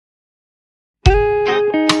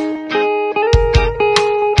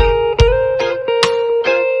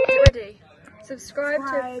subscribe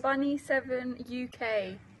to Bunny7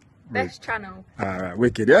 UK. Best channel. Alright,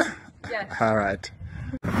 wicked, yeah? Yes. Alright.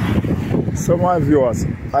 So my viewers,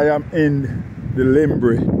 I am in the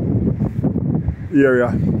limbury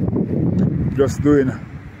area, just doing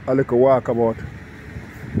a little walkabout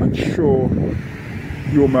and show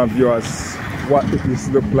you my viewers what it is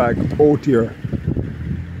look like out here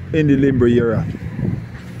in the limbury area.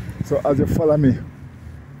 So as you follow me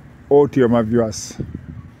out here, my viewers,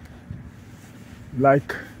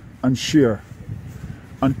 like and share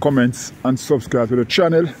and comments and subscribe to the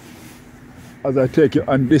channel as I take you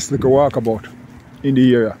on this little walkabout in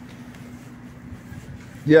the area.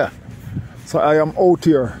 Yeah, so I am out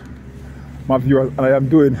here, my viewers, and I am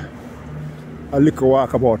doing a little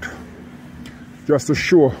walkabout just to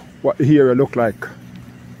show what the area look like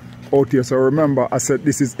out here. So remember, I said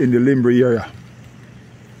this is in the limbury area.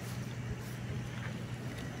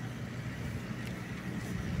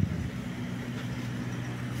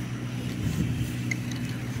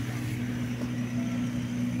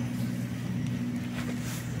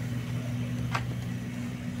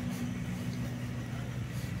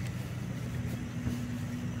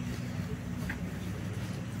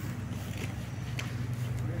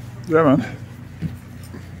 Yeah, man.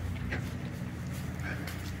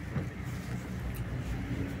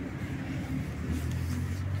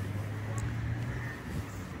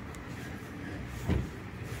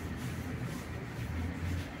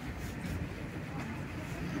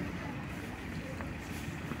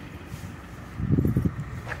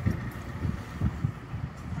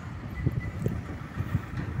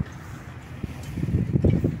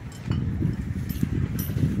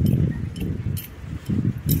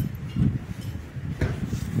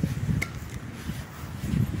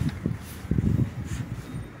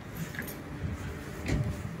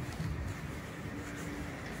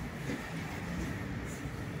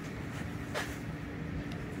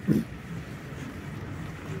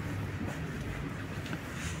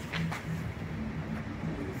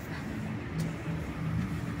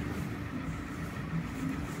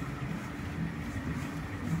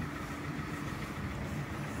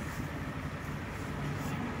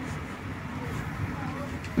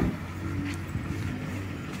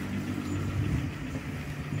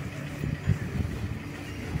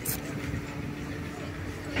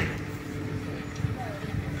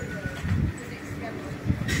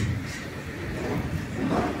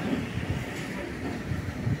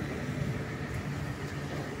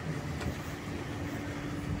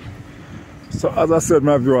 So as I said,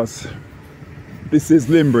 my viewers, this is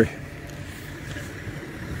limbury.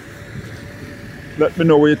 Let me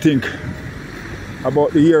know what you think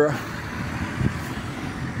about the area.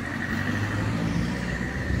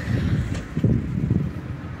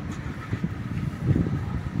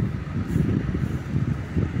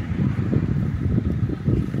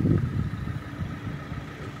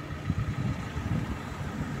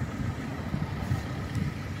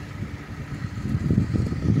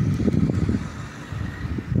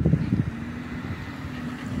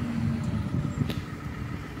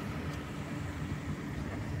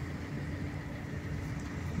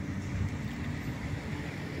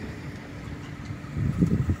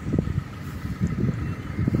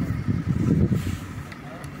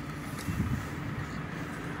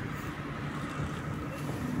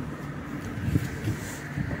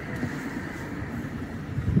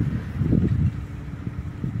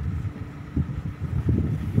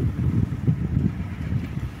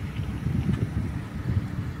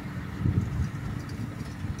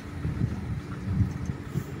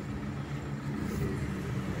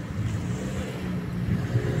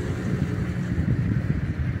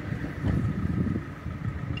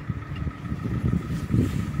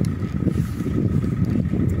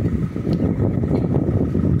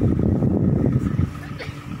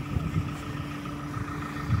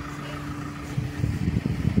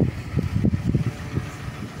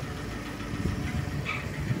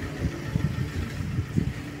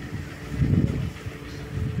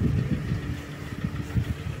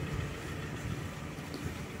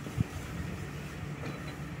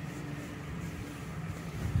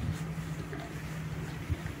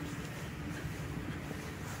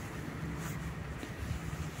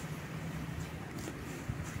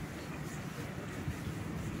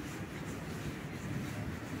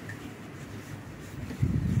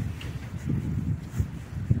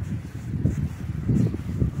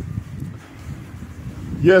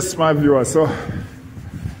 Yes, my viewers, so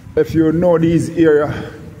if you know these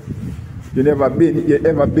area, you ever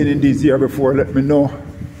been in this area before, let me know,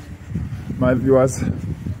 my viewers.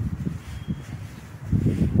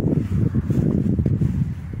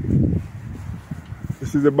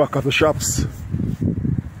 This is the back of the shops.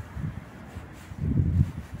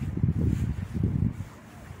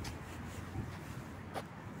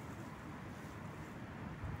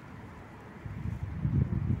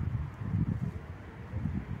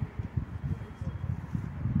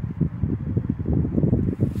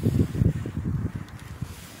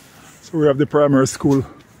 So we have the primary school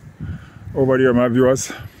over there, my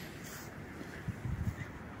viewers.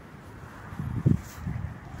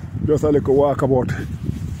 Just a little walkabout.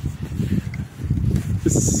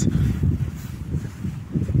 It's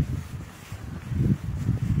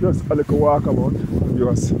just a little walkabout,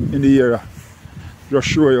 viewers, in the area. Just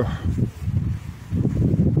show you.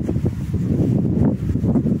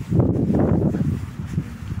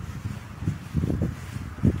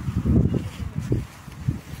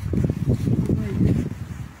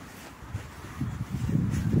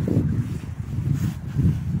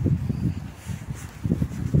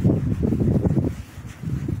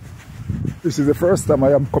 This is the first time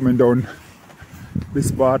I am coming down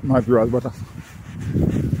this part, my viewers, but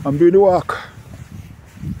I'm doing the walk.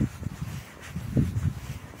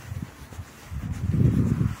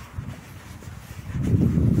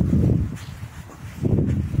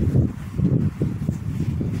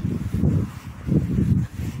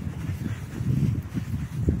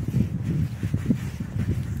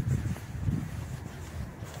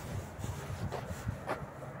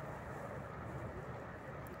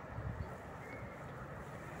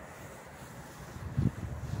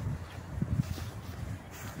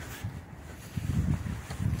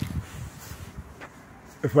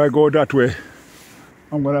 If I go that way,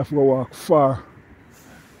 I'm gonna have to go walk far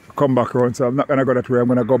to come back around, so I'm not gonna go that way. I'm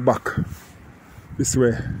gonna go back this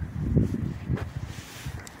way.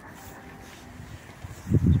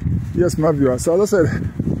 Yes, my viewers, so as I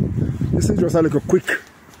said, this is just a little quick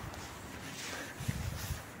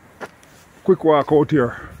walk out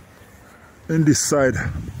here in this side.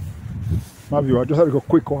 My viewers, just a little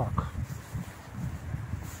quick walk.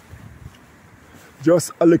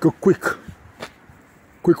 Just a little quick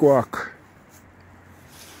walk.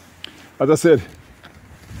 As I said,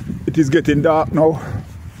 it is getting dark now.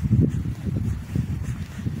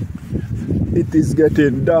 It is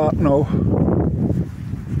getting dark now.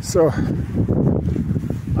 So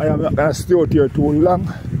I am not gonna stay out here too long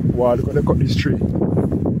while I'm gonna cut this tree.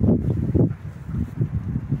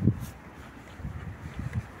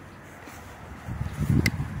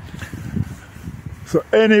 So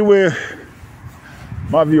anyway,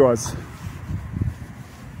 my viewers,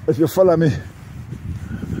 if you follow me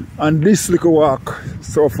on this little walk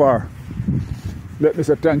so far, let me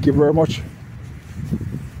say thank you very much.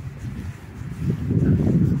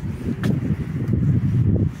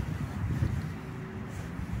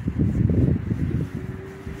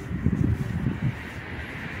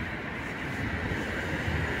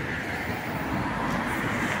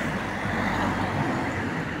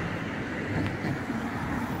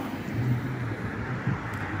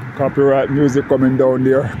 Copyright music coming down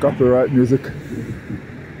there, copyright music.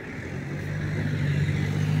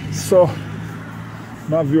 So,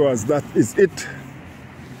 my viewers, that is it.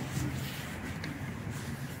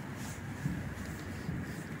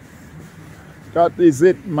 That is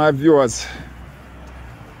it, my viewers.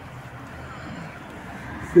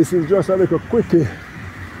 This is just a little quickie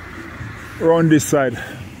around this side,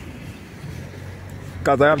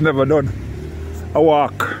 because I have never done a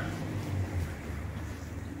walk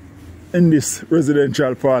in this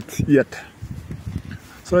residential part yet.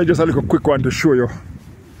 So just a little quick one to show you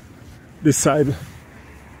this side.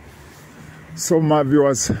 So my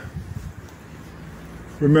viewers,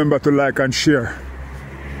 remember to like and share.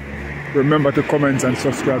 Remember to comment and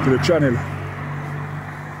subscribe to the channel.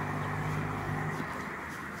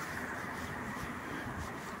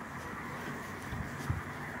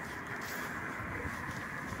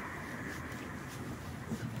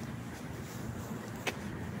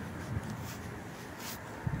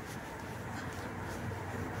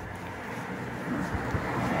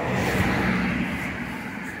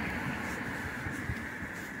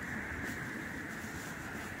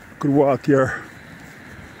 Could walk here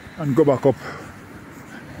and go back up.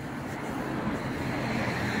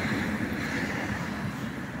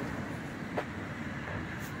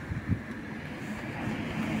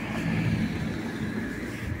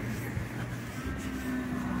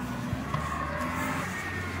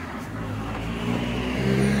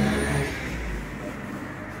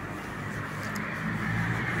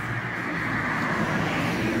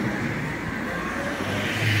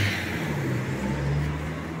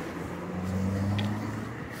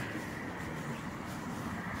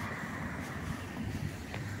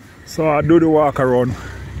 So I do the walk around,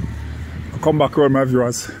 I come back around, my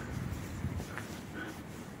viewers.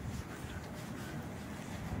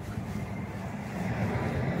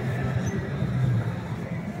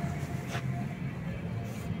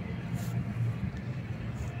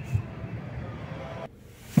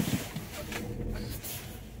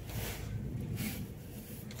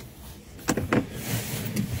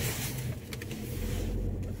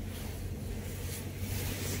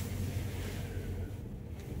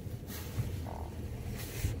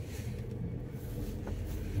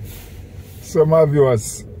 So my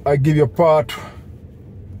viewers, I give you part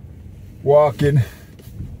walking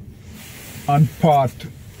and part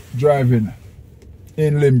driving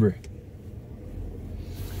in Limbury.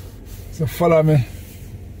 So follow me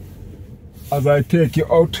as I take you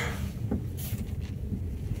out.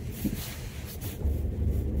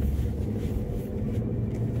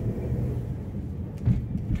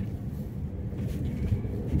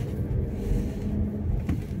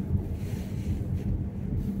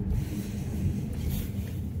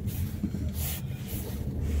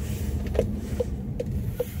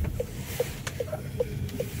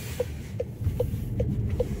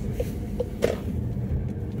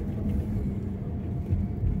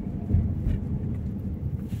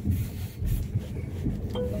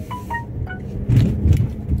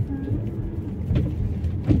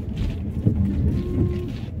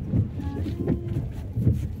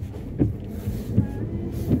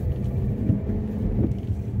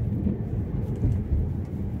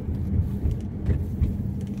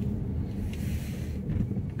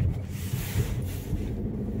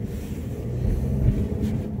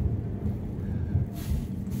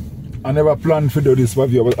 I never planned to do this for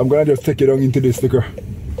you, but I'm gonna just take you down into this little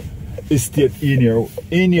estate in here.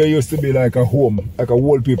 In here used to be like a home, like a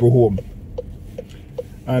old people home.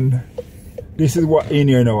 And this is what in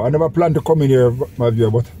here now. I never planned to come in here, my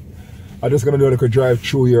viewer, but I'm just gonna do a little drive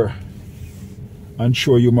through here and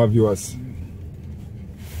show you, my viewers.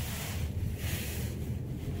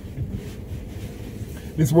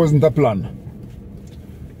 This wasn't a plan.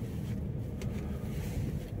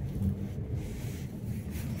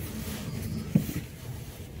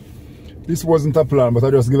 This wasn't a plan, but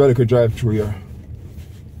I just give a little drive through here.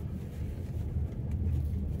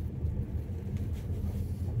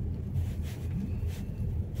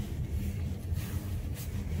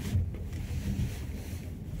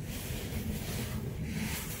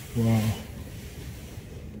 Wow.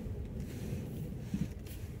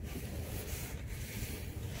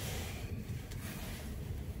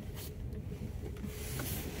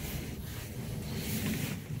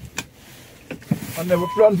 I never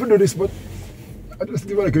planned to do this, but I just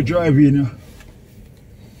give it like a drive in here.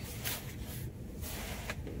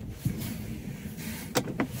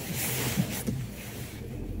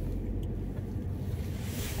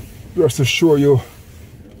 Just to show you,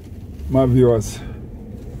 my viewers,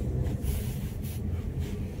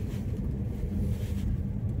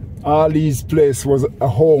 all these places was a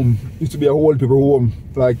home, used to be a old people home,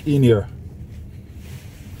 like in here.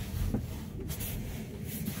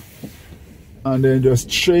 And then just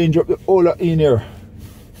change up the whole in here.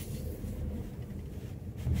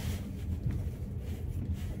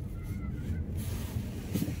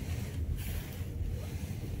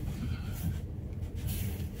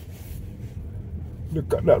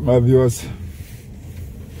 Look at that, my viewers.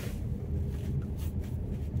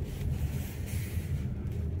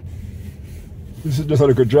 This is just a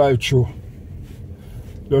little drive through.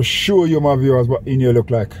 Just show you, my viewers, what in here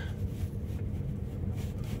look like.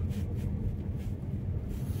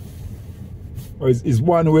 It's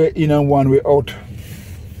one way in and one way out.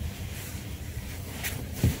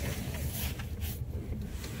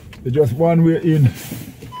 It's just one way in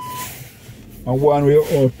and one way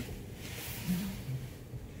out.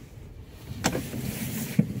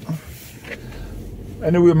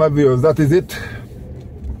 Anyway, my viewers, that is it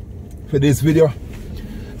for this video.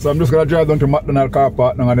 So I'm just gonna drive down to McDonald car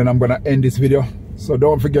park now, and then I'm gonna end this video. So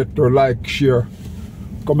don't forget to like, share,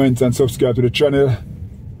 comment and subscribe to the channel.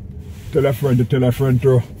 Tell a friend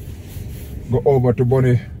to go over to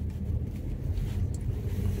Bunny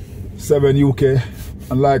 7 UK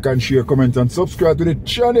and like and share, comment and subscribe to the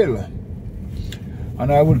channel.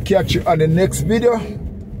 And I will catch you on the next video.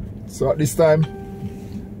 So at this time,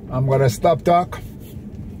 I'm gonna stop talk.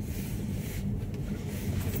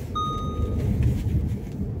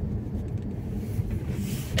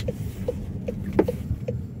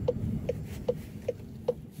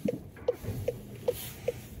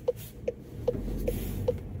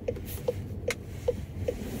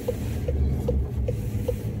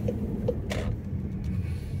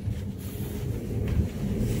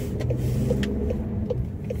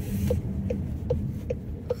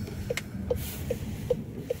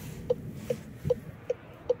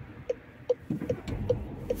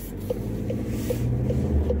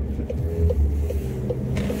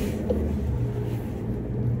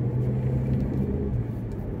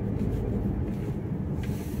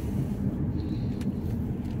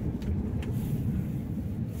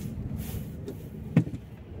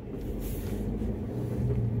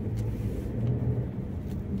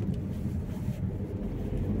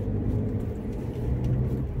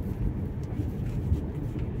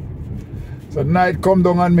 So night come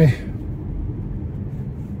down on me.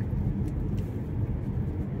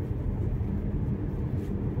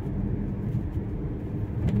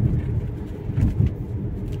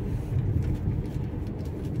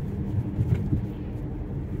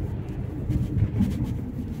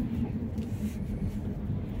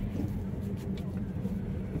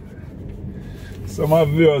 So my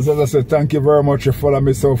viewers, as I said, thank you very much for following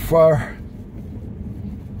me so far.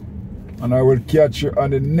 And I will catch you on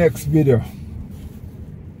the next video.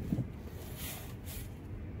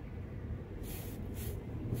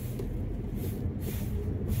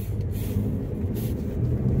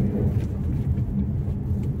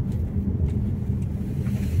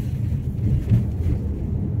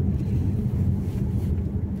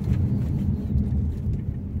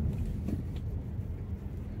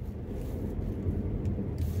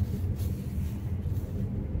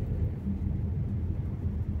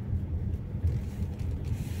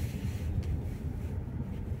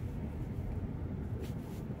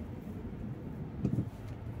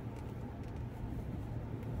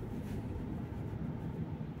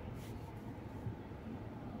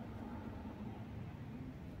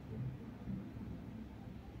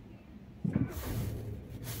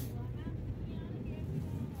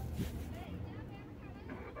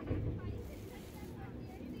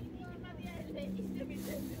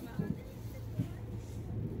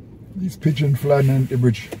 These pigeon flying on the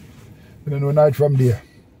bridge. You don't know night from there.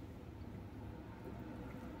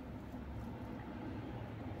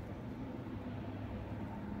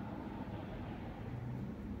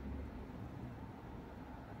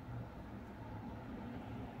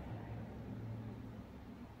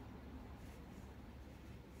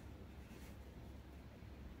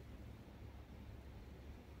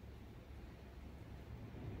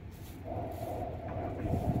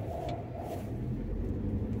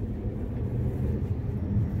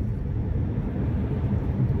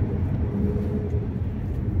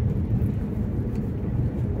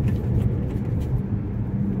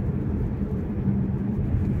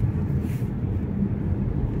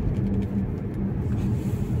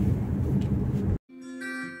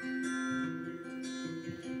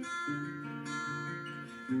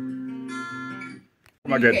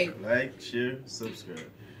 Again. Like, share, subscribe,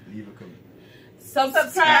 leave a comment.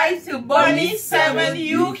 Subscribe to Bunny 7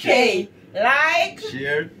 UK. Like,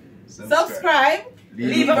 Share, subscribe,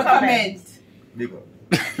 leave a comment. Big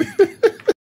up.